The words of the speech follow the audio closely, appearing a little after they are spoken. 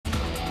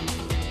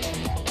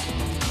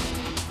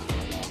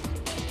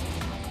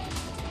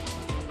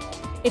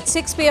It's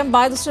 6 p.m.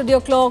 by the studio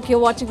clock. You're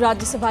watching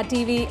Rajya Sabha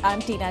TV. I'm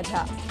Tina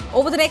Jha.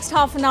 Over the next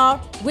half an hour,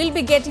 we'll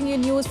be getting you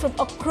news from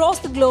across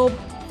the globe.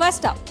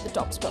 First up, the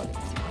top stories.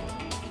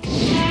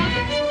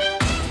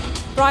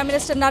 Prime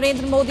Minister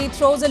Narendra Modi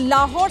throws a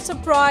Lahore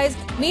surprise,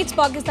 meets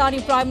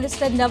Pakistani Prime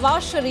Minister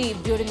Nawaz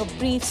Sharif during a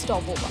brief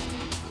stopover.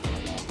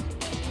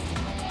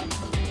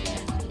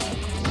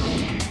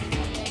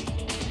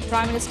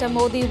 Prime Minister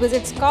Modi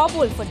visits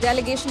Kabul for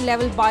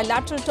delegation-level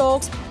bilateral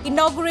talks,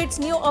 inaugurates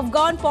new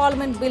Afghan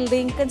parliament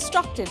building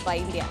constructed by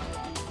India.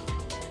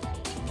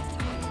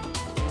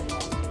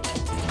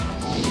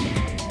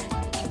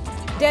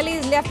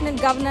 Delhi's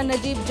Lieutenant Governor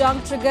Najib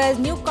Jung triggers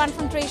new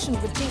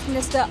confrontation with Chief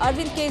Minister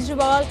Arvind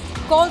Kejriwal,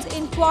 calls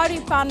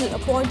inquiry panel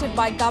appointed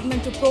by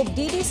government to probe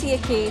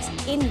DDCA case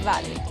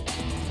invalid.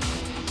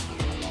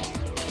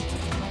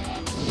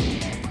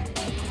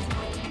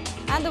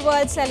 And the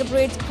world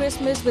celebrates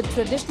Christmas with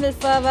traditional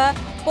fervour.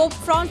 Pope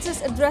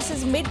Francis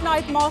addresses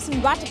midnight mass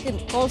in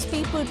Vatican, calls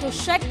people to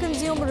shed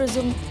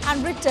consumerism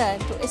and return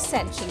to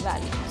essential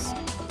values.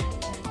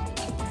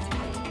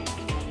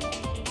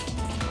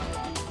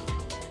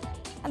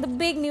 And the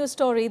big news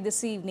story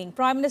this evening.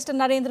 Prime Minister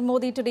Narendra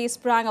Modi today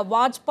sprang a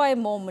Vajpayee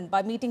moment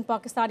by meeting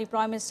Pakistani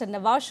Prime Minister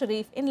Nawaz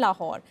Sharif in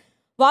Lahore.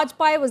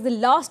 Vajpayee was the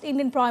last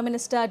Indian Prime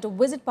Minister to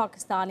visit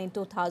Pakistan in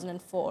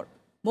 2004.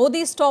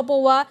 Modi's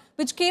stopover,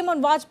 which came on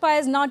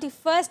Vajpayee's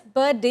 91st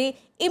birthday,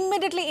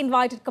 immediately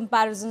invited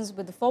comparisons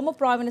with the former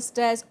Prime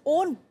Minister's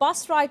own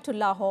bus ride to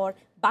Lahore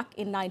back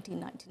in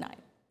 1999.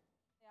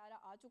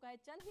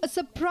 A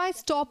surprise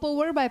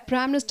stopover by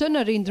Prime Minister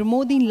Narendra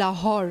Modi in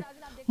Lahore.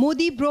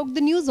 Modi broke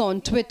the news on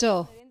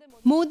Twitter.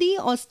 Modi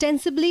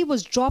ostensibly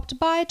was dropped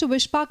by to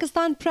wish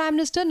Pakistan Prime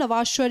Minister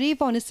Nawaz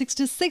Sharif on his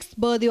 66th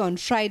birthday on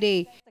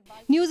Friday.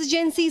 News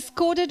agencies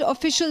quoted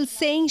officials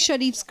saying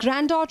Sharif's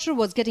granddaughter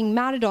was getting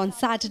married on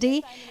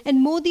Saturday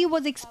and Modi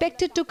was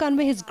expected to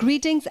convey his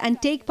greetings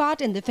and take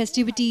part in the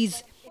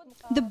festivities.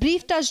 The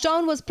brief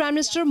touchdown was Prime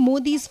Minister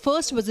Modi's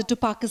first visit to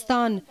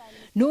Pakistan.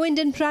 No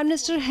Indian Prime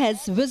Minister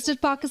has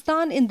visited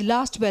Pakistan in the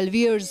last 12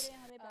 years.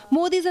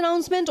 Modi's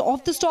announcement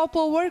of the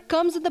stopover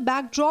comes in the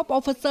backdrop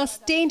of a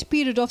sustained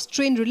period of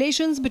strained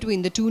relations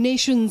between the two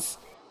nations.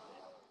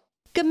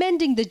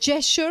 Commending the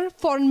gesture,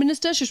 Foreign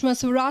Minister Sushma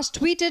Swaraj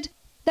tweeted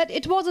that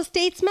it was a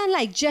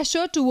statesman-like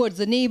gesture towards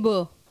a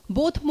neighbour.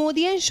 Both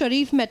Modi and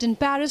Sharif met in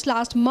Paris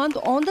last month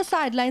on the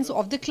sidelines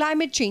of the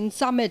climate change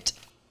summit.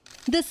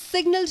 This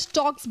signalled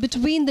talks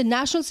between the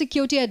national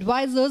security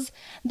advisors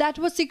that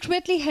were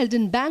secretly held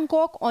in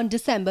Bangkok on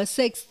December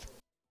 6th.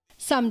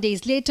 Some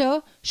days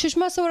later,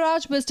 Sushma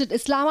Swaraj visited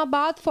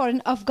Islamabad for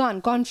an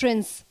Afghan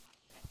conference.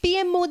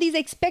 PM Modi is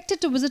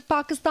expected to visit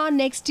Pakistan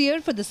next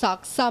year for the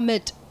SAARC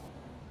summit.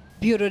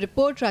 Bureau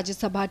Report, Rajya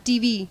Sabha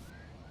TV.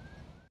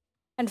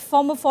 And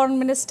former Foreign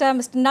Minister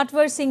Mr.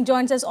 Natwar Singh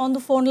joins us on the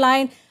phone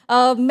line.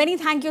 Many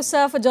thank you,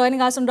 sir, for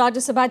joining us on Rajya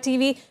Sabha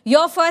TV.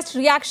 Your first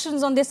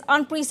reactions on this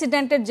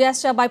unprecedented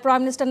gesture by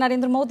Prime Minister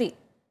Narendra Modi?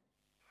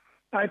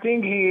 I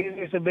think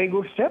it's a very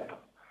good step.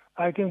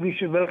 I think we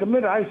should welcome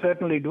it. I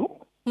certainly do.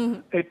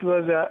 It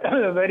was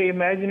a very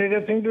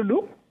imaginative thing to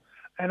do.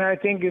 And I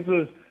think it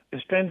will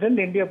strengthen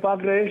India-Pak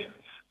relations.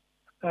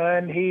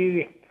 And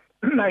he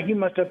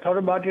must have thought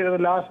about it at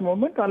the last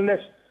moment, unless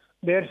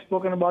they had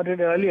spoken about it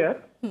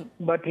earlier.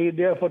 But he's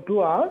there for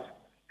 2 hours.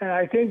 And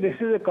I think this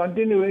is a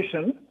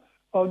continuation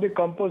of the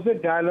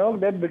composite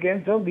dialogue that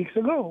began some weeks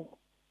ago.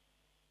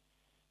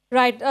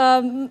 Right.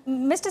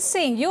 Mr.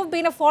 Singh, you've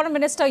been a foreign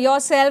minister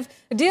yourself.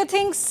 Do you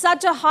think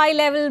such a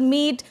high-level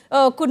meet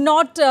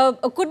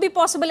could be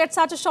possible at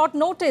such a short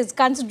notice,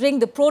 considering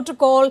the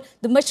protocol,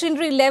 the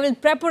machinery-level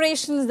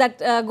preparations that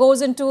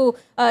goes into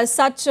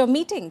such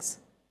meetings?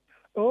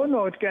 Oh,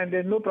 no, it can.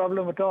 There's no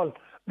problem at all.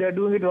 They're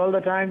doing it all the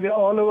time. They're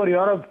all over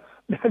Europe.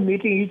 They're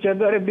meeting each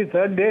other every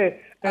third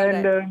day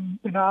and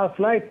in our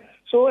flight.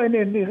 So in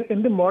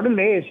the modern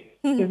age,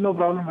 there's no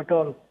problem at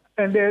all.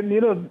 And then,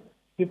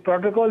 the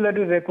protocol that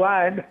is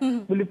required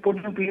will be put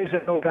in place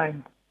at no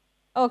time.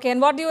 Okay,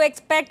 and what do you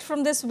expect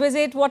from this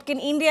visit? What can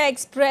India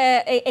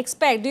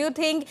expect? Do you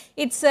think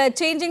it's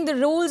changing the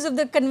rules of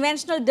the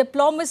conventional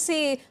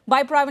diplomacy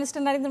by Prime Minister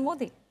Narendra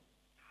Modi?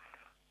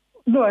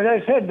 No, as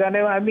I said,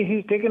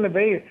 he's taken a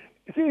very...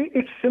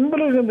 its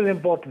symbolism is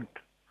important.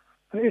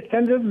 It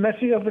sends a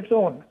message of its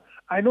own.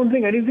 I don't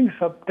think anything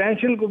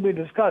substantial could be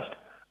discussed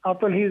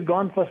after he's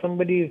gone for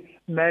somebody's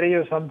marriage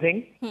or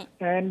something,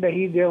 and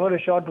he's there for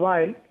a short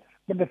while.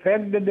 But the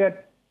fact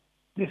that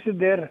this is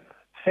their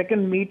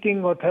second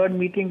meeting or third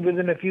meeting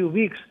within a few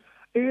weeks,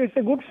 it's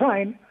a good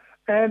sign.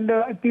 And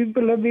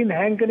people have been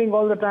hankering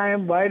all the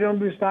time, why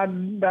don't we start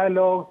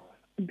dialogue,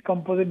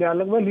 composite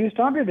dialogue? Well, he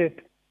started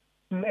it.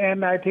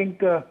 And I think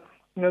the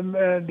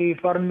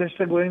foreign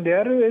minister going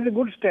there is a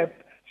good step.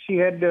 She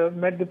had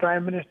met the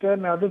Prime Minister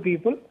and other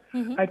people.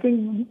 I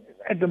think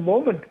at the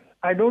moment,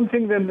 I don't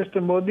think that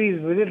Mr. Modi's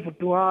visit for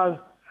 2 hours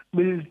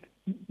will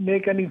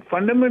make any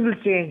fundamental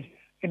change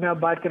in our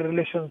bilateral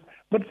relations.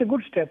 But it's a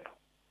good step.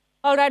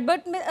 All right,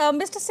 but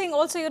Mr. Singh,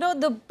 also,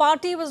 the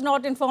party was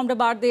not informed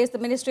about this. The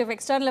Ministry of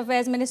External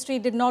Affairs Ministry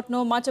did not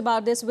know much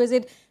about this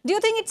visit. Do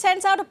you think it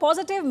sends out a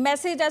positive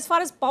message as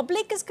far as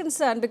public is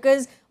concerned?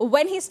 Because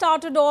when he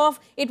started off,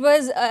 it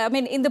was,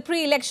 in the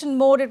pre-election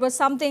mode, it was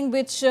something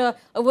which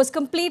was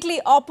completely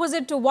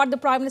opposite to what the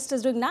Prime Minister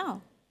is doing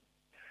now.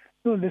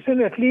 No, listen,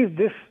 at least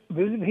this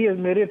visit, he has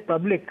made it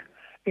public.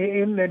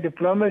 In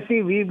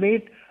diplomacy, we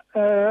meet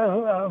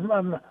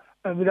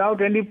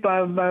without any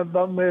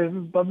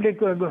public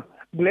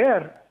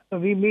glare.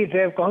 We meet,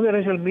 have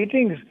confidential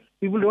meetings.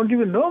 People don't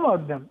even know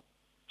about them.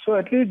 So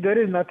at least there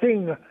is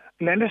nothing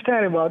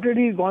clandestine about it.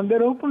 He's gone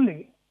there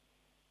openly.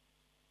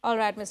 All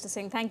right, Mr.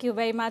 Singh, thank you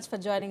very much for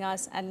joining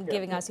us and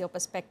giving us your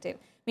perspective.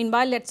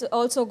 Meanwhile, let's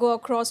also go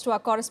across to our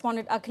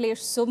correspondent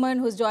Akhilesh Suman,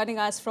 who's joining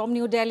us from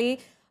New Delhi.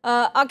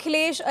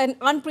 Akhilesh, an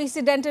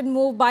unprecedented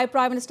move by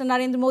Prime Minister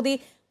Narendra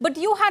Modi. But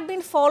you had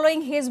been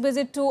following his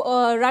visit to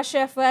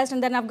Russia first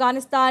and then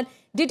Afghanistan.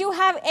 Did you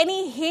have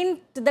any hint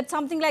that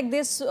something like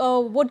this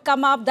would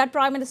come up, that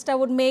Prime Minister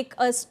would make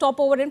a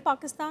stopover in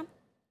Pakistan?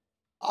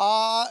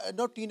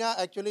 No, Tina,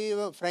 actually,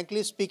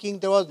 frankly speaking,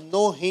 there was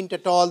no hint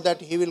at all that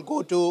he will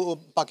go to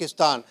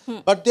Pakistan.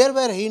 But there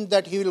were hints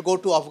that he will go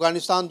to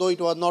Afghanistan, though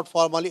it was not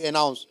formally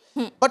announced.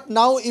 But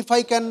now, if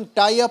I can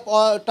tie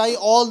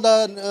all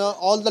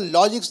the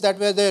logics that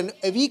were there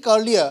a week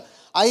earlier,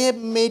 I have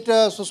met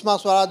Sushma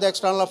Swaraj, the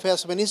External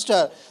Affairs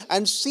Minister,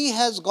 and she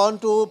has gone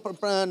to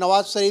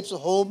Nawaz Sharif's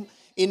home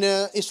in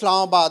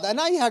Islamabad. And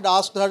I had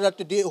asked her that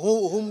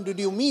whom did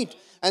you meet?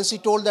 And she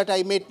told that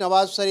I met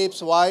Nawaz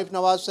Sharif's wife,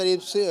 Nawaz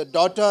Sharif's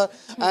daughter,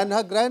 and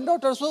her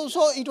granddaughter. So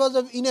it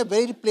was in a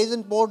very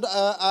pleasant mode.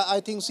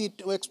 I think she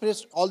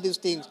expressed all these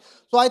things.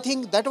 So I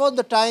think that was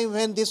the time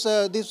when this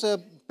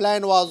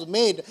plan was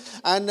made,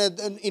 and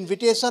an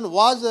invitation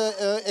was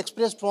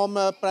expressed from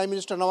Prime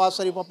Minister Nawaz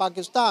Sharif of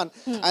Pakistan,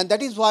 and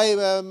that is why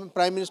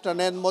Prime Minister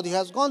Narendra Modi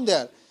has gone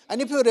there.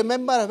 And if you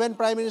remember, when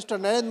Prime Minister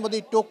Narendra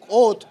Modi took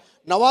oath,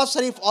 Nawaz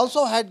Sharif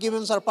also had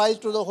given surprise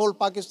to the whole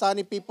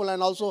Pakistani people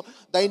and also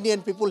the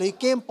Indian people. He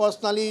came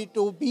personally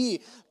to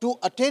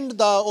attend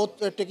the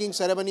oath-taking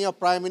ceremony of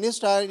Prime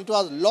Minister. It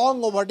was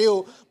long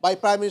overdue by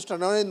Prime Minister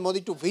Narendra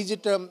Modi to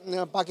visit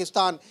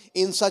Pakistan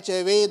in such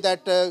a way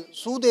that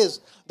soothes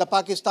the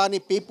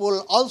Pakistani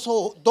people.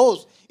 Also,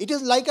 it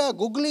is like a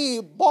googly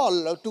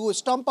ball to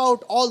stump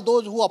out all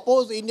those who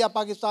oppose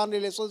India-Pakistan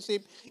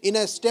relationship in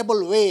a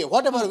stable way,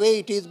 whatever way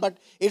it is, but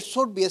it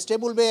should be a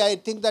stable way. I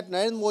think that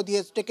Narendra Modi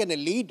has taken a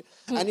lead,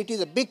 and it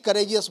is a big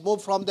courageous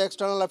move from the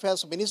External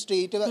Affairs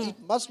Ministry. It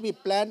must be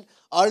planned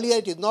earlier.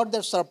 It is not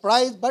that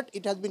surprise, but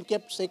it has been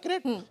kept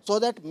secret so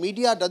that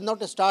media does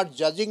not start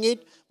judging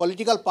it,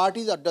 political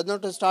parties does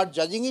not start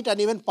judging it, and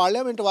even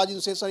Parliament was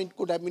in session. It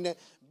could have been a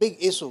big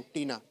issue,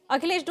 Tina.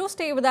 Akhilesh, do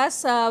stay with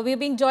us. We're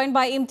being joined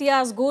by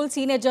Imtiaz Gul,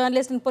 senior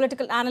journalist and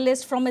political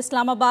analyst from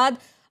Islamabad.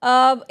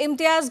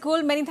 Imtiaz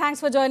Gul, many thanks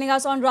for joining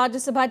us on Rajya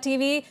Sabha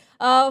TV.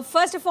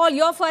 First of all,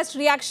 your first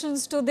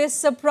reactions to this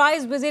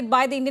surprise visit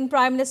by the Indian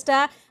Prime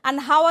Minister,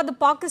 and how are the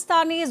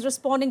Pakistanis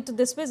responding to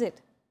this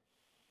visit?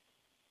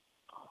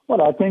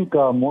 Well, I think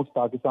most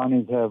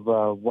Pakistanis have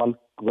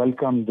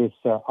welcomed this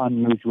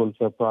unusual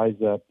surprise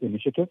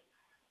initiative.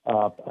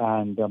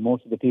 And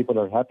most of the people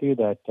are happy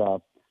that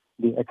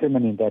the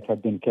acrimony that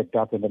had been kicked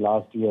up in the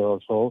last year or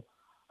so,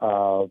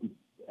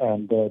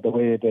 and the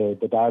way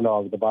the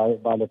dialogue, the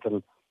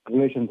bilateral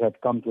relations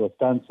had come to a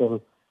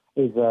standstill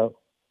is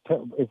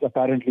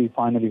apparently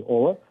finally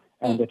over,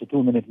 and that a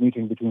 2-minute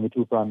meeting between the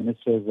two prime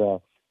ministers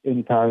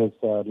in Paris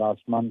last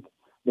month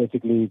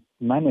basically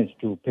managed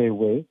to pave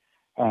way,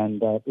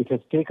 and it has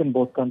taken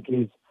both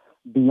countries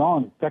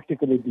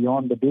practically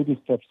beyond the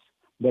baby steps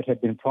that had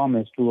been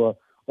promised to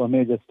a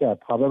major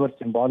step. However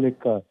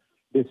symbolic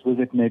this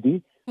visit may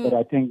be, but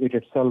I think it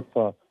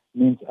itself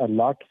means a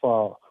lot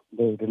for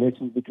the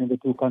relations between the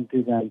two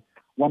countries, and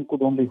one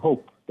could only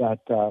hope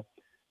that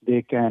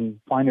they can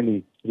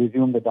finally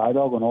resume the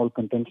dialogue on all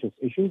contentious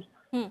issues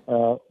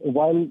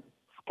while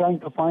trying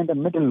to find a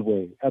middle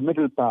way, a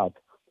middle path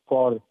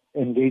for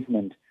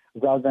engagement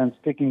rather than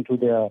sticking to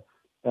their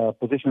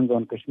positions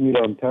on Kashmir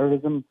or on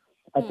terrorism.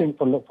 I think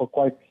for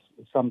quite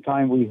some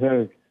time we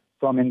heard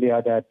from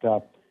India that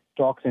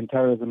talks and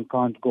terrorism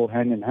can't go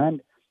hand in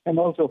hand. And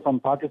also from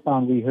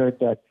Pakistan we heard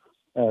that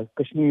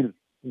Kashmir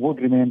would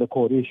remain the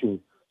core issue.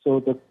 So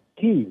the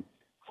key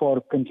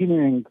for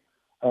continuing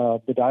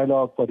the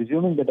dialogue, for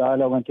resuming the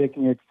dialogue and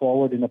taking it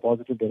forward in a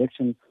positive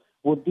direction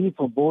would be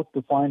for both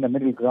to find a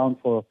middle ground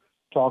for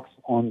talks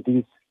on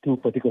these two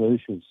particular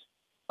issues.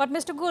 But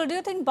Mr. Gul, do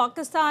you think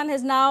Pakistan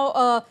has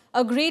now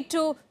agreed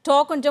to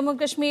talk on Jammu and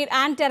Kashmir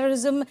and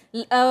terrorism?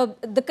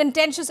 The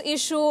contentious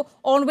issue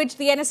on which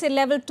the NSA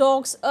level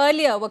talks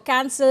earlier were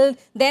cancelled.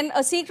 Then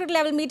a secret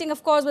level meeting,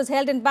 of course, was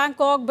held in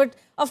Bangkok. But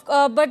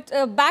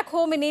back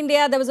home in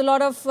India, there was a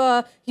lot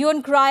of hue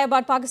and cry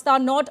about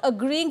Pakistan not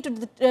agreeing to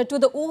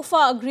the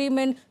UFA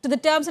agreement, to the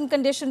terms and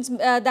conditions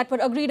that were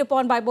agreed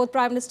upon by both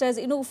prime ministers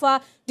in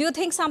UFA. Do you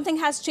think something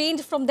has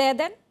changed from there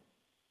then?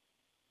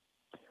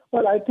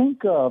 Well, I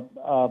think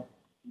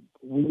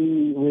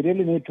we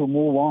really need to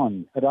move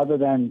on rather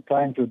than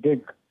trying to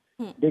dig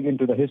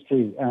into the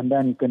history and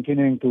then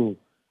continuing to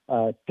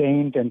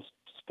taint and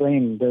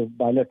strain the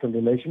bilateral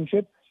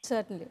relationship.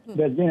 Certainly.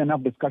 There's been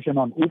enough discussion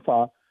on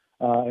UFA,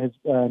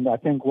 and I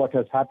think what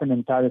has happened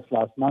in Paris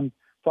last month,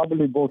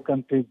 probably both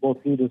countries, both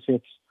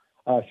leaderships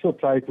should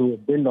try to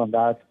build on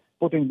that,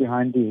 putting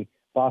behind the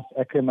past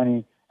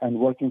acrimony and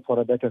working for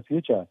a better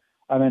future.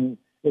 I mean,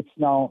 it's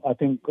now, I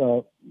think,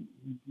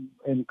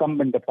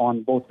 incumbent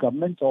upon both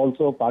governments.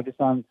 Also,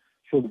 Pakistan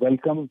should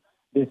welcome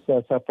this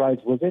surprise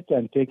visit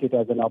and take it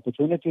as an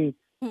opportunity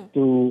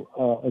to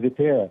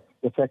repair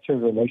the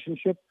fractured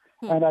relationship.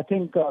 And I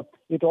think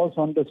it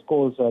also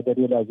underscores the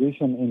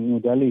realization in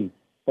New Delhi,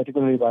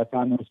 particularly by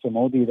Prime Minister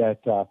Modi,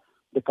 that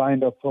the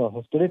kind of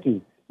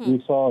hostility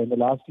we saw in the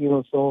last year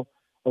or so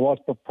was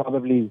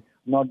probably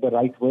not the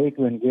right way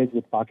to engage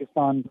with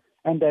Pakistan,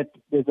 and that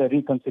there's a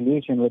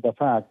reconciliation with the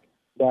fact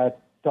that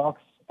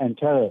talks and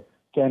terror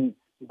can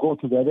go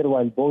together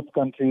while both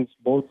countries,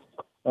 both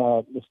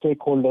the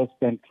stakeholders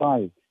can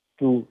try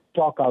to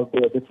talk out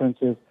their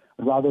differences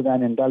rather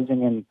than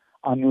indulging in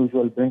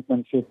unusual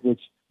brinkmanship,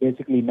 which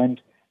basically meant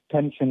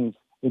tensions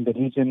in the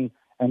region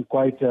and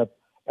quite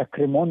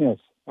acrimonious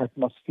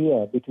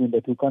atmosphere between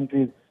the two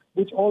countries,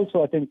 which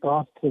also, I think,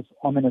 casts its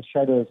ominous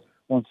shadows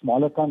on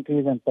smaller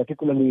countries and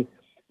particularly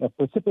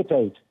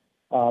precipitate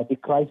the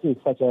crises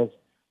such as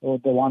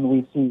the one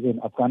we see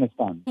in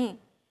Afghanistan.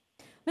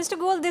 Mr.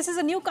 Goel, this is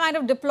a new kind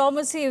of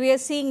diplomacy we are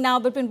seeing now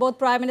between both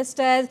Prime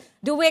Ministers.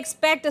 Do we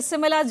expect a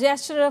similar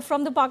gesture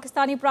from the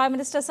Pakistani Prime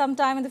Minister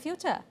sometime in the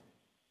future?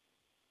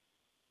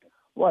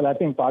 Well, I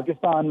think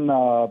Pakistan,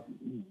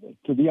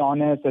 to be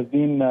honest, has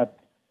been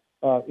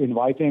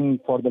inviting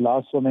for the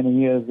last so many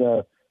years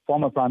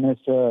former Prime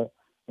Minister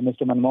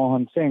Mr.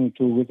 Manmohan Singh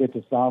to visit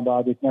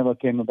Islamabad. It never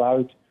came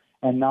about.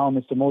 And now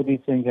Mr. Modi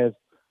Singh has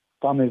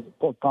come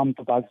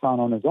to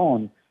Pakistan on his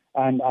own.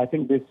 And I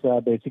think this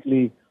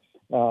basically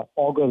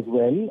augurs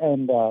well.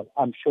 And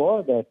I'm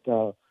sure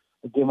that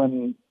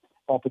given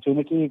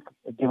opportunity,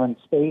 given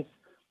space,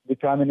 the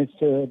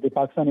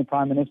Pakistani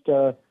Prime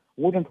Minister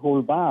wouldn't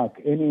hold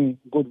back any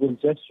goodwill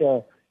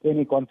gesture,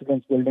 any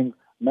confidence-building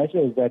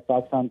measures that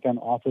Pakistan can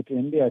offer to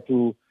India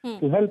to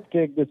help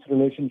take this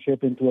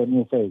relationship into a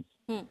new phase.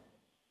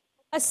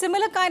 A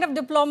similar kind of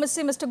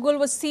diplomacy, Mr. Goel,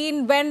 was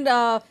seen when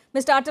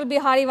Mr. Atal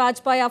Bihari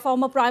Vajpayee, our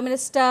former Prime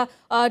Minister,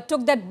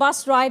 took that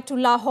bus ride to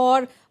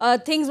Lahore.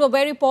 Things were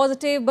very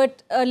positive,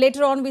 but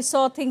later on we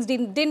saw things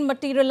didn't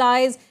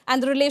materialize,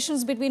 and the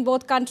relations between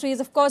both countries,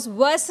 of course,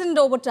 worsened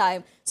over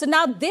time. So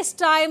now this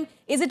time,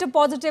 is it a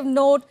positive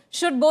note?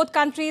 Should both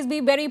countries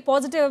be very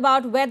positive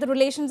about where the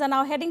relations are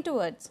now heading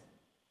towards?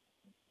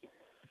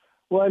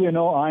 Well, you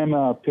know, I'm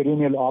a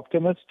perennial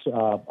optimist.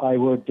 I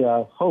would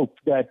hope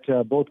that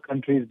both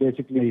countries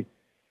basically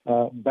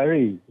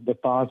bury the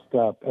past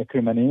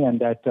acrimony, and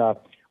that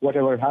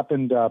whatever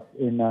happened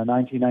in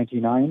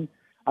 1999,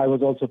 I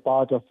was also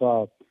part of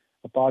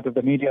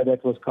the media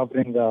that was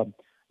covering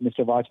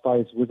Mr.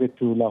 Vajpayee's visit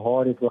to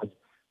Lahore. It was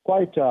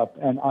quite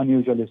an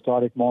unusual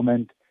historic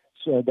moment,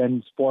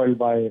 then spoiled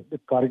by the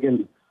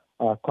Kargil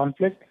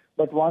conflict.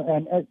 But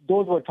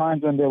those were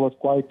times when there was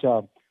quite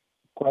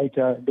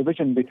a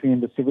division between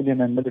the civilian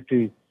and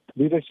military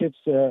leaderships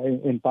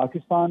in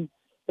Pakistan.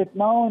 But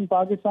now in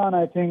Pakistan,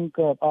 I think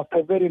after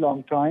a very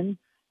long time,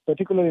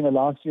 particularly in the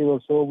last year or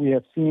so, we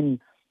have seen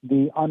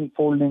the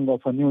unfolding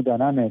of a new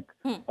dynamic,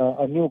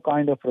 a new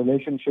kind of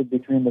relationship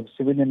between the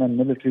civilian and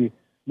military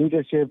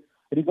leadership,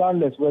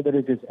 regardless whether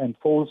it is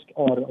enforced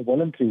or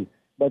voluntary.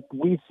 But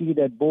we see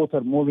that both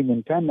are moving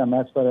in tandem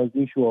as far as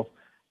the issue of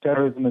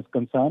terrorism is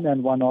concerned,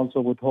 and one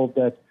also would hope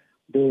that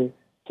they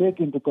take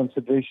into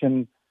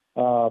consideration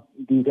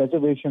the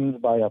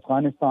reservations by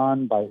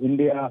Afghanistan, by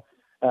India.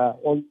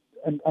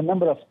 A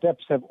number of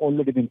steps have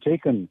already been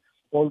taken.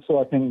 Also,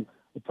 I think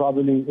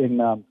probably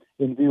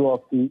in view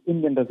of the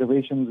Indian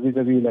reservations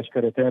vis-a-vis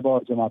Lashkar-e-Taiba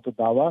or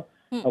Jamaat-ud-Dawa,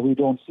 we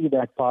don't see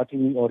that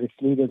party or its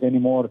leaders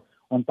anymore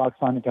on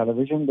Pakistani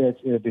television.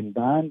 They've been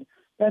banned,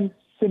 and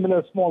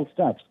similar small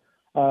steps.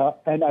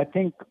 And I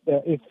think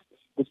if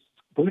the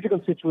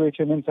political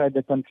situation inside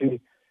the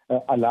country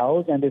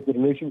allows, and if the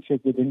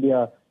relationship with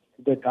India,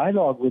 the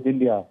dialogue with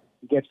India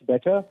gets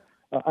better,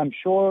 I'm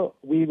sure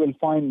we will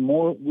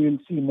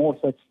see more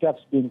such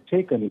steps being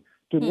taken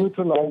to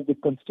neutralize the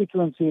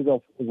constituencies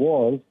of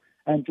wars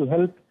and to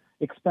help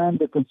expand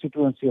the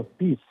constituency of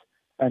peace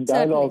and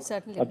dialogue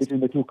between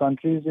the two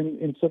countries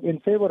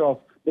in favor of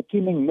the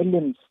teeming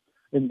millions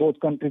in both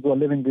countries who are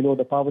living below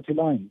the poverty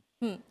line.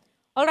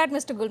 All right,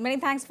 Mr. Goel, many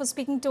thanks for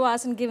speaking to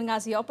us and giving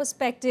us your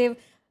perspective.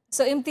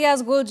 So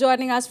Imtiaz Goel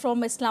joining us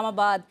from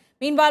Islamabad.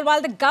 Meanwhile,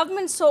 while the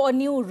government saw a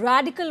new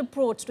radical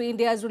approach to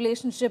India's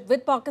relationship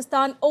with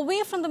Pakistan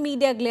away from the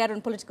media glare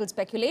and political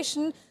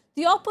speculation,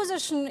 the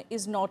opposition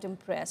is not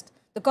impressed.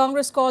 The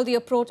Congress called the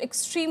approach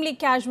extremely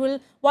casual,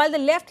 while the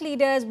left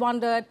leaders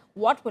wondered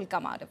what will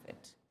come out of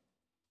it.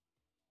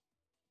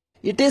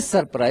 It is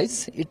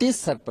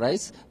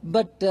surprise,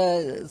 but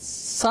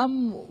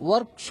some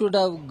work should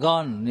have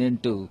gone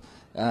into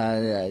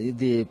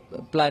the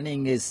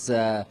planning is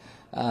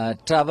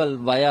travel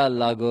via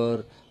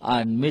Lahore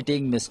and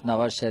meeting Ms.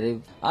 Nawaz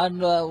Sharif,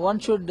 and one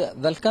should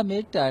welcome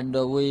it, and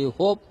we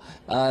hope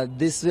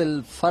this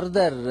will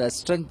further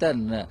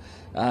strengthen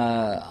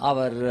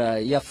our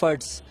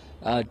efforts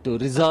to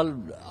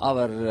resolve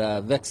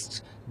our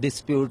vexed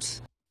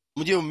disputes.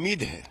 मुझे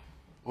उम्मीद है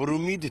और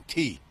उम्मीद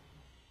थी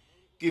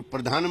कि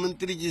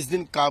प्रधानमंत्री जिस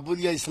दिन काबुल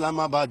या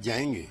इस्लामाबाद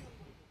जाएंगे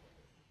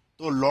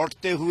तो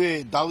लौटते हुए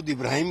दाऊद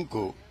इब्राहिम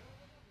को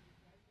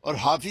और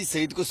हाफिज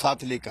सईद को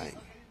साथ लेकर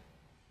आएंगे।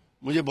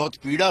 मुझे बहुत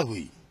पीड़ा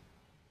हुई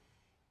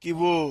कि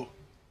वो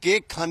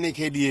केक खाने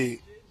के लिए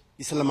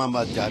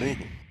इस्लामाबाद जा रहे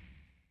हैं।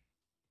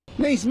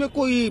 नहीं, इसमें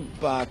कोई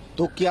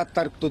तुक या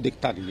तर्क तो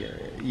दिखता नहीं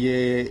है।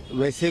 ये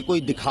वैसे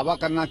कोई दिखावा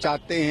करना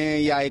चाहते हैं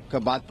या एक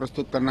बात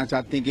प्रस्तुत करना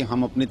चाहते हैं कि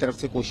हम अपनी तरफ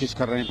से कोशिश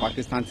कर रहे हैं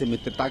पाकिस्तान से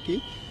मित्रता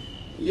की।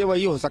 ये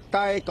वही हो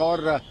सकता है, एक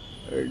और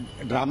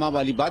ड्रामा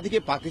वाली बात है कि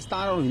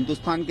पाकिस्तान और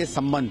हिंदुस्तान के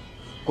संबंध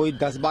कोई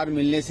 10 बार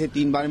मिलने से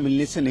 3 बार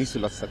मिलने से नहीं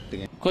सुलझ सकते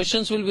हैं।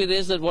 Questions will be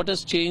raised that what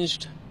has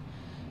changed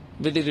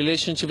with the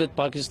relationship with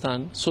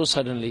Pakistan so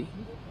suddenly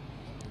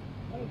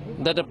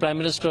that a Prime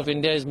Minister of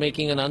India is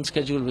making an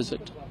unscheduled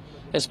visit,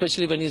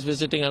 especially when he is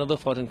visiting another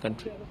foreign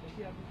country.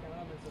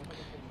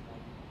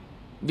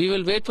 We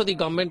will wait for the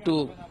government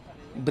to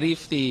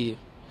brief the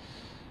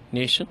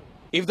nation.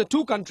 If the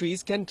two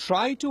countries can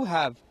try to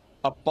have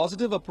a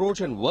positive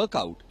approach and work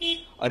out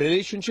a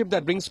relationship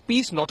that brings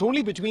peace not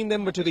only between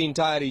them but to the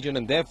entire region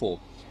and therefore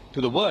to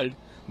the world,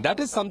 that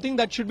is something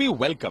that should be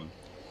welcome.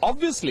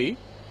 Obviously,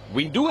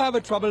 we do have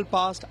a troubled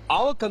past.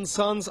 Our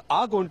concerns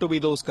are going to be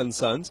those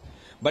concerns.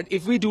 But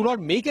if we do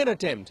not make an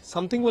attempt,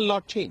 something will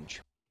not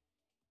change.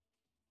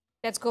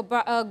 Let's go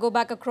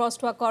back across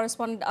to our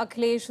correspondent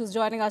Akhilesh, who's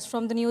joining us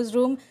from the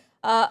newsroom.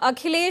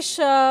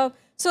 Akhilesh,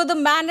 so the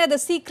manner, the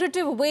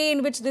secretive way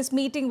in which this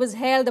meeting was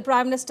held, the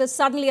Prime Minister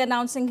suddenly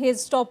announcing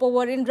his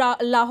stopover in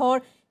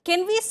Lahore,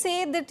 can we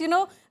say that,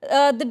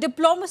 the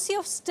diplomacy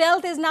of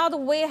stealth is now the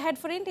way ahead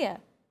for India?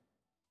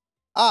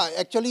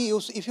 Actually,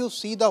 if you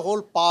see the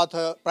whole path,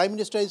 Prime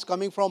Minister is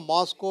coming from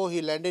Moscow,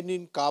 he landed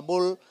in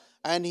Kabul,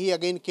 and he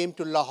again came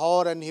to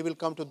Lahore, and he will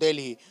come to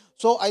Delhi.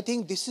 So I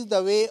think this is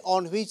the way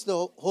on which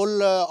the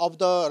whole of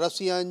the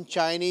Russian,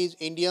 Chinese,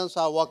 Indians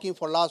are working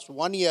for last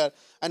 1 year.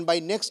 And by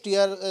next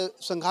year,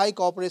 Shanghai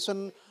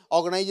Cooperation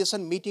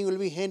Organization meeting will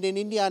be held in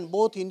India, and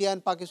both India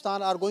and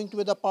Pakistan are going to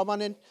be the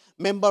permanent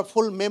member,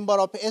 full member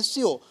of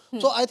SCO.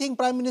 So I think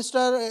Prime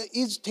Minister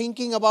is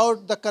thinking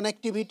about the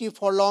connectivity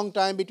for a long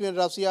time between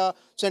Russia,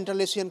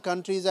 Central Asian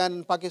countries,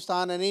 and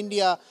Pakistan and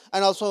India,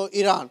 and also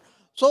Iran.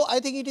 So I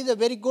think it is a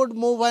very good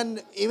move,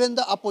 and even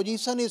the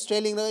opposition is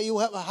telling, you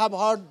have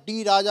heard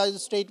D.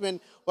 Raja's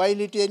statement, while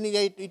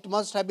it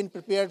must have been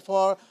prepared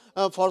for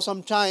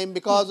some time,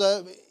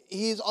 because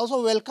he is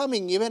also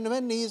welcoming, even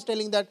when he is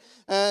telling that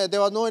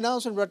there was no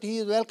announcement, but he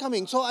is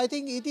welcoming. So I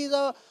think it is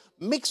a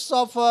mix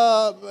of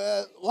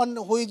one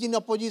who is in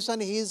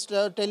opposition, he is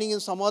telling in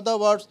some other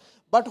words,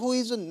 but who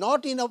is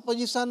not in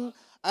opposition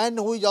and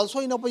who is also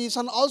in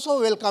opposition,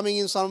 also welcoming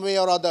in some way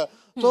or other.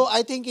 So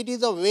I think it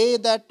is a way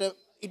that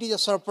it is a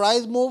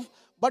surprise move,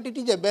 but it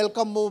is a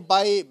welcome move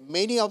by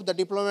many of the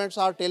diplomats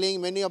are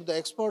telling, many of the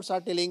experts are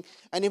telling,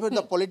 and even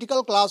the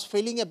political class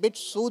feeling a bit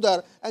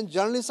soother, and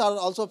journalists are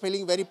also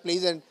feeling very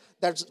pleasant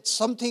that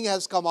something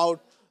has come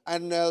out,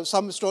 and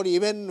some story,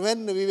 even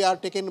when we are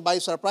taken by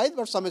surprise,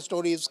 but some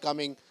story is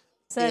coming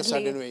in a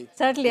certain way.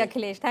 Certainly,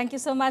 Akhilesh. Thank you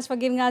so much for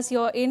giving us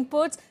your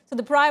inputs. So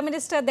the Prime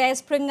Minister there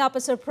springing up a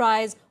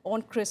surprise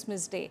on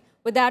Christmas Day.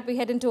 With that, we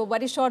head into a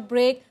very short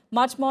break.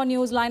 Much more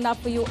news lined up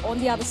for you on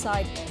the other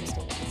side.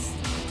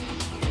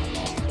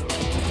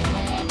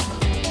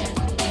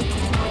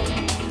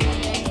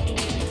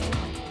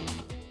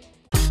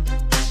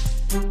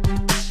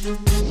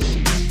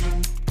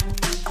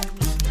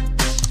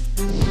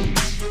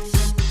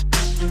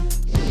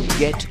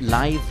 Get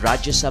live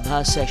Rajya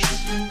Sabha session.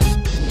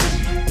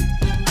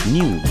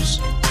 News,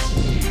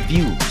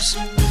 views,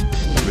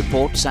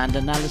 reports and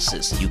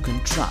analysis you can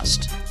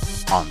trust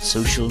on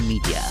social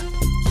media.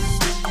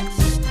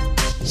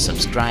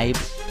 Subscribe,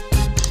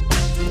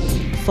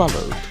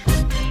 follow,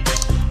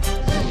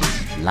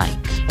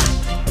 like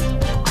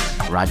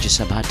Rajya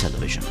Sabha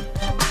Television.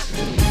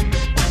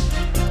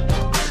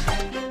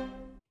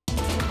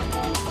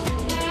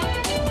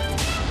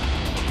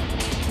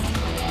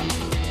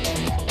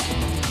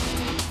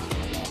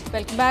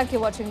 Welcome back.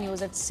 You're watching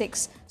news at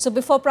 6. So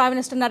before Prime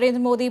Minister Narendra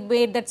Modi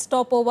made that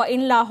stopover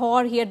in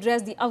Lahore, he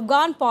addressed the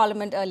Afghan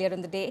Parliament earlier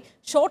in the day,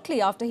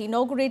 shortly after he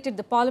inaugurated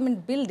the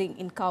Parliament building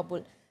in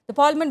Kabul. The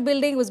Parliament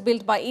building was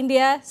built by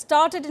India,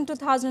 started in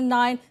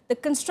 2009. The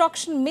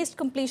construction missed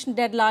completion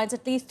deadlines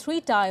at least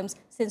 3 times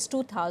since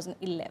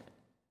 2011.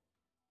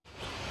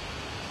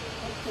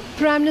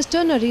 Prime Minister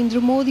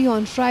Narendra Modi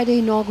on Friday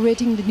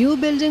inaugurating the new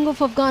building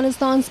of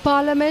Afghanistan's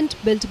Parliament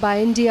built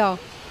by India.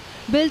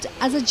 Built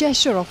as a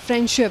gesture of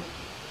friendship.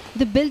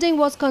 The building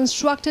was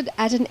constructed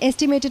at an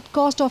estimated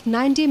cost of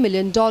 $90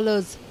 million.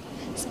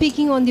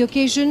 Speaking on the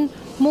occasion,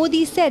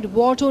 Modi said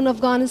war torn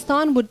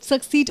Afghanistan would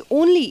succeed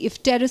only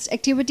if terrorist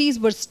activities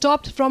were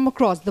stopped from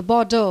across the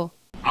border.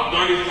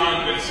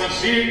 Afghanistan will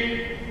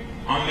succeed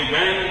only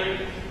when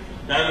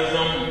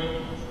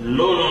terrorism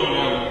no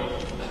longer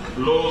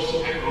flows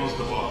across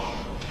the border.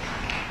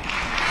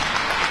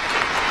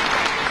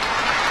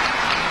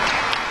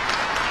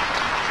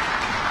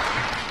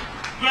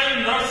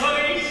 When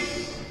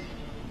nurseries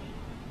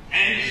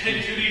and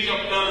centuries of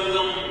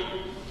terrorism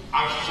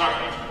are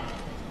shut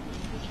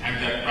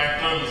and their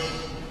patterns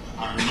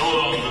are no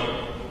longer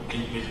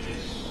in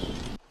business.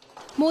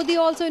 Modi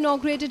also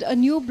inaugurated a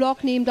new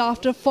block named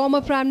after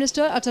former Prime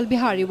Minister Atal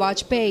Bihari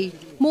Vajpayee.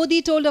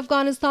 Modi told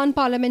Afghanistan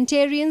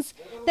parliamentarians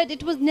that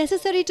it was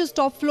necessary to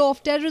stop flow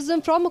of terrorism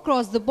from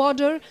across the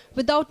border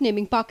without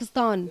naming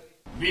Pakistan.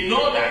 We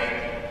know that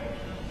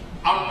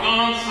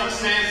Afghan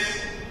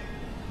success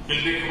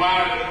will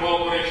require the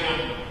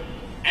cooperation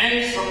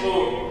and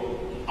support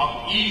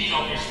of each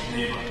of its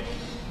neighbors.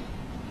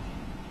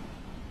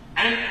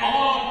 And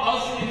all of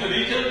us in the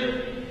region,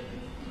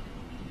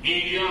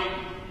 India,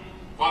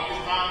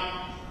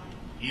 Pakistan,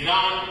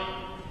 Iran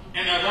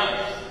and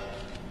others,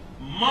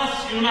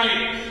 must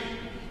unite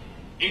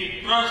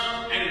in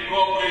trust and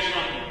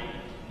cooperation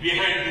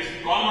behind this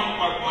common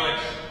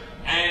purpose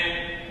and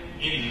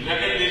in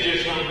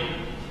recognition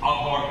of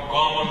our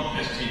common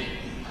destiny.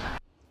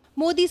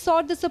 Modi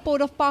sought the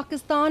support of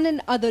Pakistan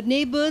and other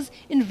neighbors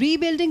in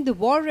rebuilding the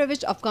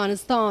war-ravaged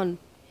Afghanistan.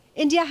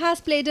 India has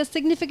played a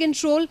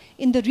significant role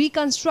in the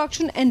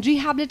reconstruction and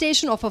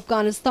rehabilitation of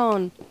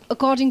Afghanistan.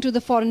 According to the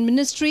Foreign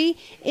Ministry,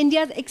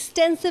 India's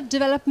extensive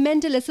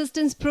developmental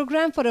assistance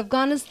program for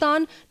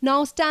Afghanistan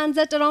now stands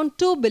at around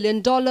 $2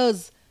 billion.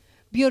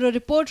 Bureau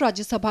Report,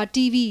 Rajya Sabha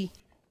TV.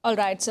 All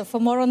right, so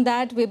for more on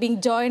that, we're being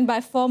joined by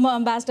former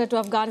Ambassador to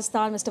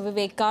Afghanistan, Mr.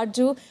 Vivek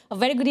Karju. A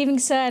very good evening,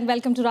 sir, and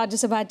welcome to Rajya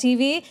Sabha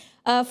TV.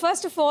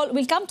 First of all,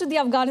 we'll come to the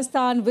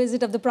Afghanistan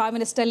visit of the Prime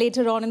Minister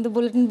later on in the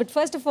bulletin. But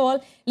first of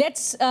all,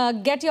 let's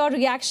get your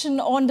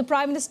reaction on the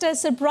Prime Minister's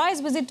surprise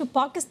visit to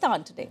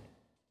Pakistan today.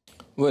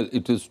 Well,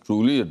 it is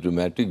truly a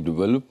dramatic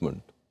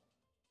development,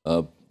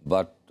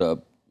 but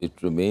it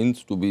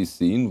remains to be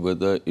seen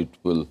whether it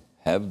will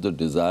have the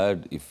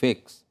desired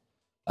effects.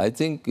 I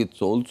think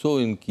it's also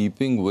in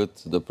keeping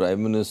with the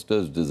Prime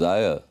Minister's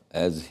desire,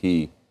 as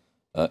he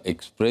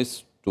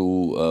expressed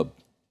to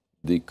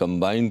the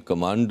Combined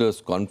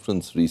Commanders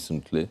Conference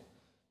recently,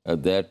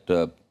 that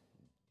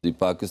the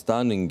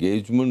Pakistan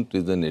engagement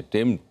is an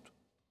attempt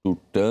to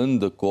turn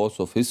the course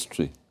of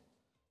history.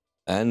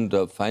 And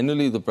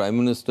finally, the Prime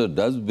Minister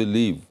does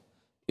believe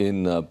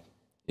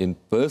in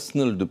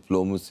personal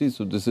diplomacy,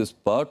 so this is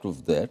part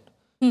of that.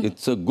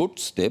 It's a good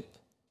step,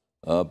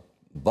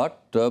 but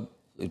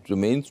it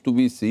remains to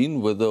be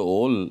seen whether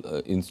all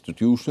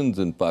institutions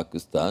in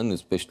Pakistan,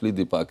 especially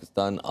the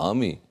Pakistan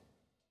Army,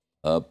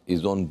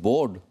 is on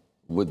board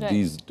with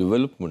these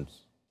developments.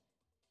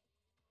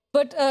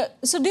 But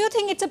so do you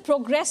think it's a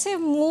progressive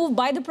move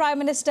by the Prime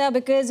Minister?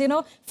 Because, you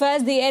know,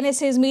 first the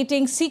NSA's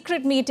meeting,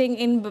 secret meeting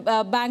in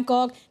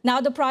Bangkok. Now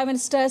the Prime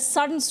Minister's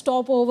sudden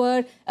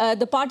stopover.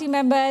 The party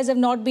members have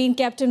not been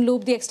kept in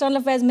loop. The External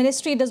Affairs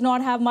Ministry does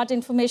not have much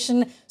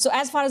information. So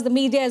as far as the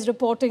media is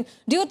reporting,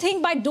 do you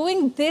think by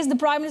doing this, the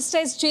Prime Minister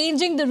is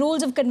changing the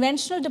rules of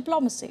conventional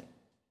diplomacy?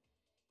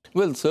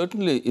 Well,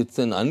 certainly it's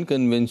an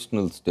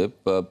unconventional step.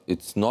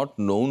 It's not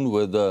known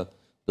whether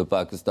the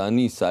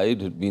Pakistani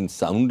side had been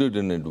sounded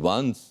in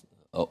advance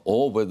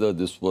or whether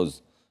this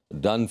was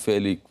done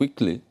fairly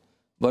quickly.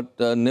 But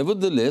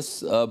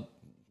nevertheless,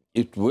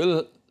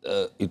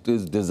 it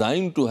is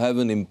designed to have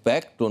an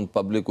impact on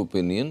public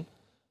opinion.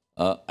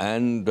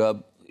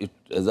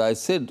 As I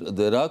said,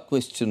 there are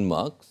question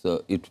marks.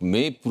 It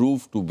may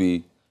prove to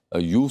be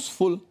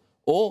useful,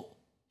 or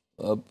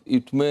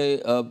it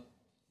may,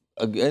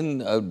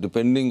 again,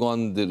 depending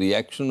on the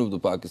reaction of the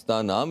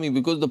Pakistan Army,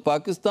 because the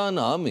Pakistan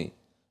Army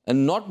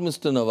and not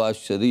Mr.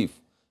 Nawaz Sharif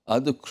are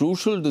the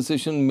crucial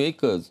decision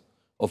makers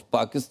of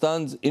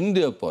Pakistan's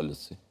India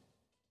policy.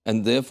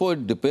 And therefore,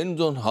 it depends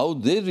on how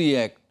they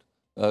react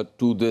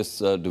to this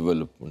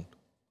development.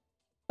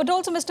 But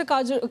also, Mr.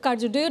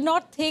 Karju, do you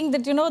not think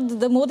that, you know,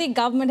 the Modi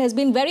government has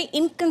been very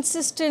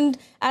inconsistent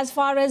as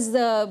far as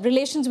the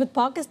relations with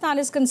Pakistan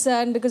is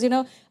concerned? Because, you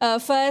know,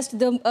 first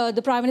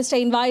the Prime Minister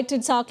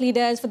invited SAARC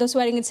leaders for the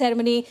swearing-in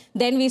ceremony.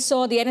 Then we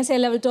saw the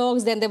NSA-level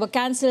talks. Then they were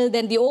cancelled.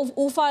 Then the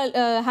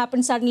UFA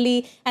happened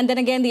suddenly. And then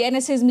again, the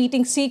NSA's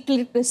meeting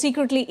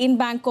secretly in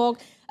Bangkok.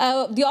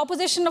 The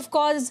opposition, of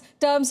course,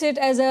 terms it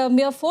as a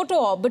mere photo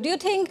op. But do you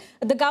think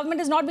the government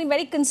has not been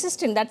very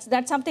consistent?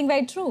 That's something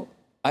very true.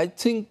 I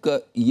think,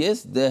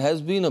 yes, there has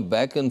been a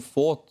back and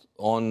forth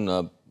on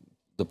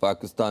the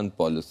Pakistan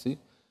policy.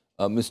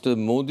 Mr.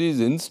 Modi's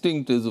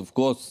instinct is, of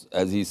course,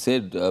 as he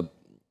said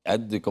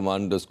at the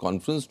Commanders'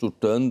 Conference, to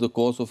turn the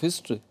course of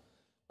history.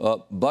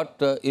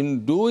 But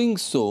in doing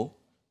so,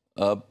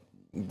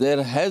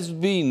 there has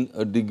been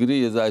a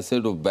degree, as I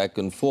said, of back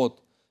and forth.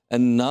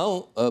 And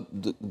now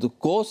the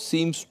course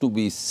seems to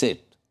be set.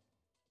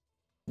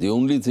 The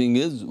only thing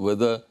is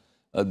whether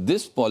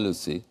this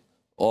policy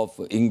of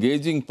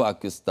engaging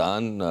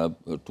Pakistan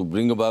to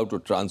bring about a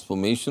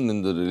transformation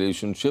in the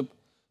relationship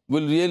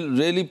will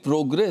really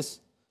progress.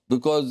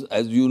 Because,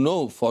 as you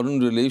know, foreign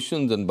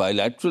relations and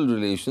bilateral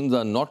relations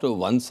are not a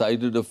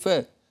one-sided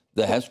affair.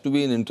 There has to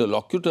be an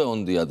interlocutor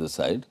on the other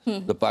side.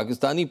 The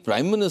Pakistani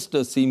Prime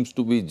Minister seems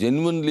to be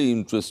genuinely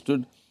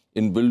interested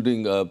in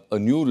building a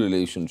new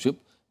relationship.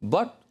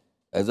 But,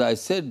 as I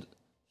said,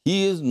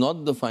 he is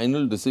not the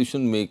final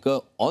decision maker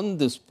on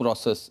this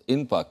process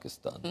in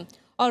Pakistan.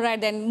 All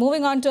right, then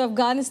moving on to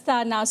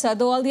Afghanistan now, sir.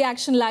 Though all the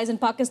action lies in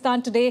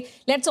Pakistan today,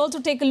 let's also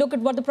take a look at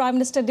what the Prime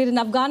Minister did in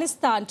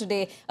Afghanistan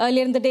today.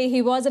 Earlier in the day,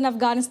 he was in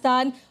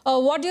Afghanistan.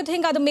 What do you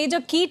think are the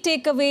major key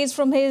takeaways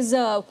from his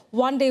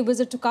one-day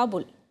visit to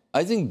Kabul?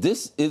 I think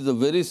this is a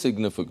very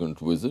significant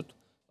visit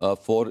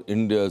for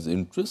India's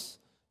interests.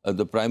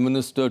 The Prime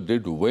Minister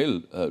did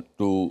well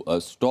to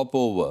stop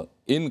over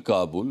in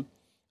Kabul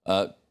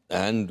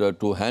and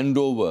to hand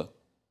over,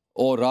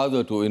 or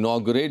rather to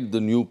inaugurate the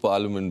new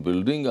parliament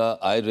building.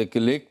 I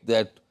recollect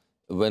that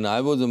when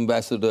I was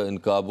ambassador in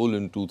Kabul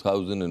in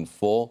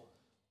 2004,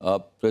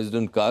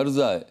 President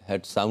Karzai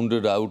had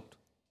sounded out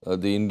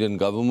the Indian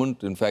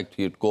government. In fact,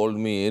 he had called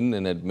me in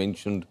and had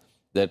mentioned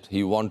that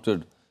he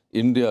wanted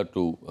India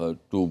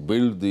to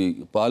build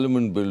the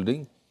parliament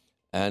building,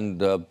 and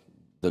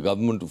the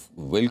government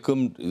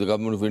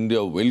of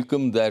India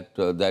welcomed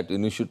that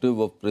initiative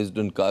of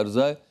President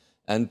Karzai.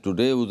 And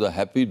today was a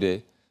happy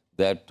day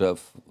that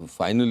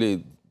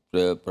finally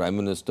Prime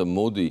Minister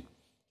Modi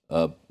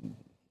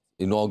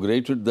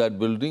inaugurated that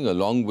building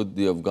along with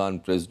the Afghan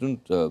President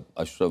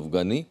Ashraf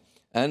Ghani.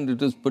 And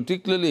it is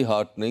particularly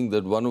heartening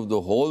that one of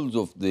the halls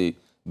of the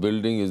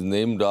building is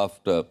named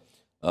after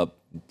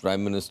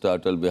Prime Minister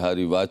Atal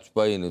Bihari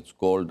Vajpayee, and it's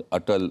called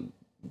Atal,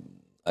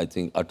 I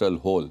think, Atal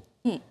Hall.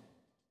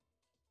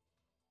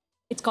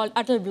 It's called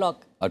Atal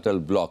Block.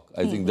 Atal Block.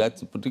 I think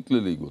that's a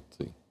particularly good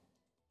thing.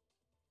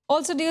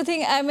 Also, do you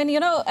think, I mean,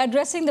 you know,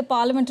 addressing the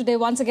parliament today,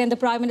 once again, the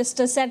Prime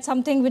Minister said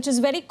something which is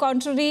very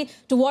contrary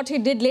to what he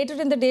did later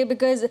in the day,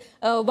 because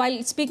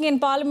while speaking in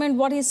parliament,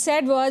 what he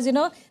said was, you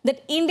know,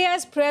 that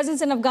India's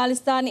presence in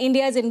Afghanistan,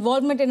 India's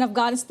involvement in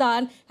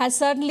Afghanistan has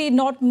certainly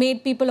not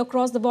made people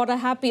across the border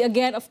happy.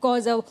 Again, of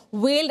course, a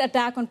veiled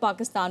attack on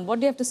Pakistan. What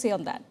do you have to say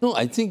on that? No,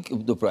 I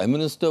think the Prime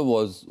Minister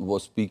was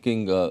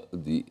speaking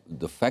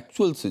the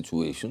factual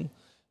situation.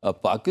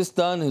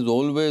 Pakistan has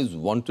always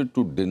wanted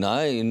to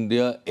deny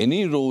India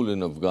any role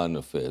in Afghan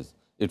affairs.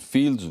 It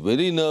feels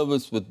very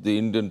nervous with the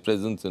Indian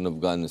presence in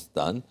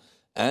Afghanistan,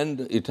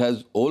 and it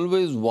has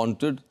always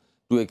wanted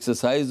to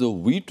exercise a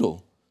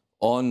veto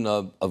on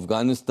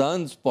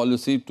Afghanistan's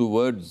policy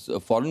towards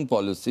foreign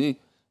policy,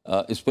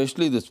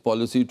 especially this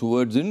policy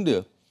towards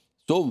India.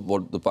 So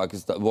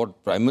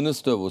what Prime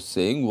Minister was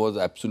saying was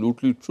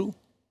absolutely true.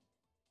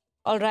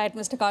 All right,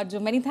 Mr. Karju,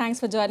 many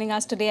thanks for joining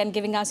us today and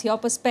giving us your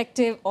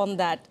perspective on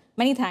that.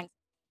 Many thanks.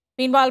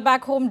 Meanwhile,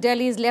 back home,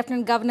 Delhi's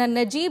Lieutenant Governor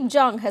Najib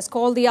Jung has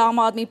called the Aam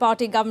Aadmi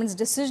Party government's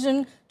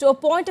decision to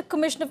appoint a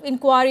commission of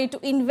inquiry to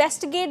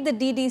investigate the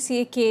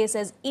DDCA case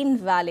as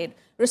invalid.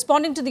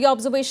 Responding to the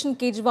observation,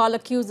 Kejriwal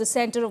accused the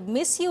centre of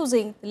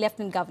misusing the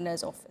Lieutenant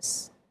Governor's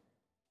office.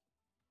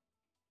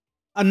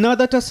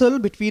 Another tussle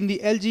between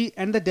the LG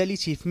and the Delhi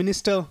Chief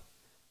Minister.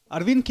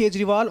 Arvind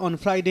Kejriwal on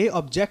Friday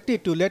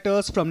objected to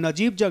letters from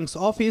Najib Jung's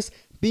office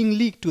being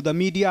leaked to the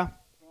media.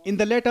 In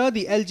the letter,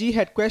 the LG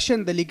had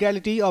questioned the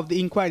legality of the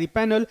inquiry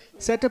panel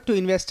set up to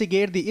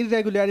investigate the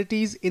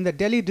irregularities in the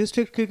Delhi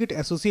District Cricket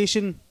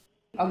Association.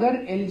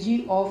 अगर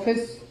LG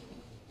office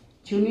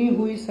चुनी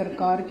हुई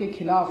सरकार के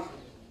खिलाफ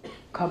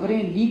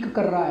खबरें leak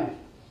कर रहा है,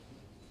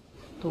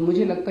 तो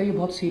मुझे लगता है ये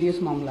बहुत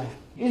सीरियस मामला है.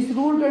 इस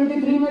रूल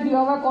 23 में दिया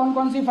हुआ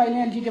कौन-कौन सी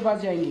फाइलें LG के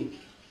पास जाएंगी.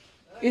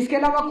 इसके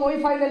अलावा कोई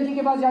फाइल LG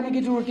के पास जाने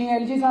की जरूरत नहीं है.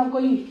 LG साहब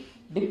कोई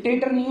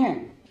डिक्टेटर नहीं है.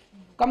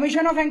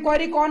 कमीशन ऑफ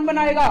इंक्वायरी कौन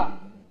बनाएगा?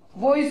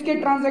 वो इसके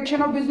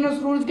ट्रांजैक्शन ऑफ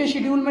बिजनेस रूल्स के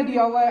शेड्यूल में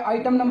दिया हुआ है,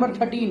 आइटम नंबर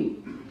 13.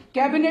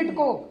 कैबिनेट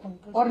को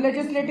और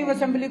लेजिस्लेटिव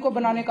असेंबली को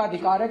बनाने का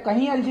अधिकार है.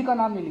 कहीं LG का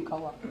नाम नहीं लिखा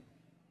हुआ.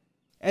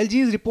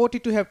 LG is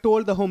reported to have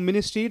told the Home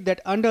Ministry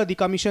that under the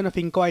Commission of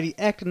Inquiry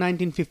Act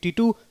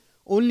 1952,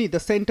 only the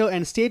centre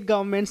and state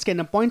governments can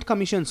appoint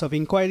commissions of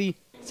inquiry.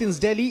 Since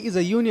Delhi is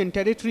a union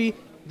territory,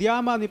 the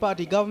Aam Aadmi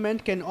Party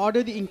government can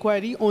order the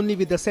inquiry only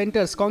with the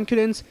centre's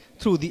concurrence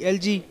through the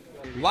LG.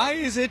 Why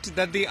is it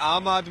that the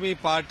Aam Aadmi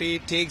Party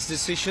takes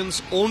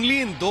decisions only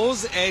in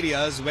those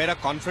areas where a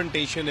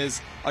confrontation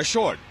is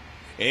assured,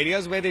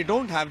 areas where they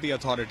don't have the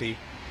authority?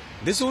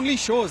 This only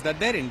shows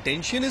that their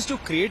intention is to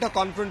create a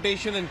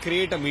confrontation and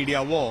create a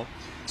media war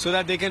so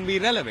that they can be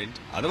relevant.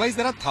 Otherwise,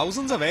 there are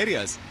thousands of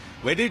areas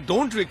where they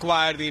don't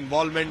require the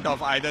involvement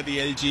of either the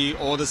LG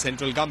or the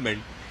central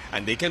government,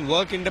 and they can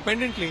work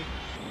independently.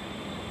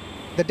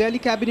 The Delhi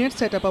cabinet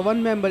set up a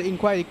one-member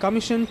inquiry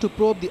commission to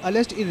probe the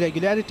alleged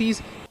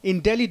irregularities in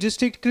Delhi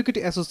District Cricket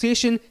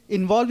Association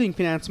involving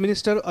Finance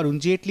Minister Arun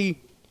Jaitley.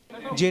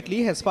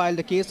 Jaitley has filed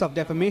a case of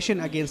defamation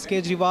against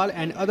Kejriwal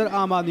and other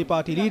Aam Aadmi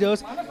Party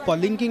leaders for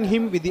linking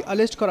him with the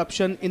alleged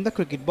corruption in the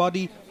cricket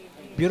body.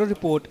 Bureau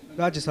Report,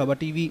 Rajya Sabha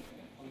TV.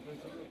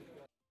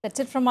 That's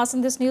it from us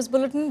in this news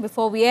bulletin.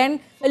 Before we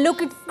end, a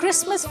look at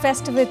Christmas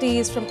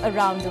festivities from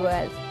around the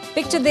world.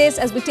 Picture this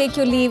as we take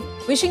your leave,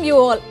 wishing you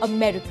all a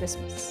Merry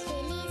Christmas.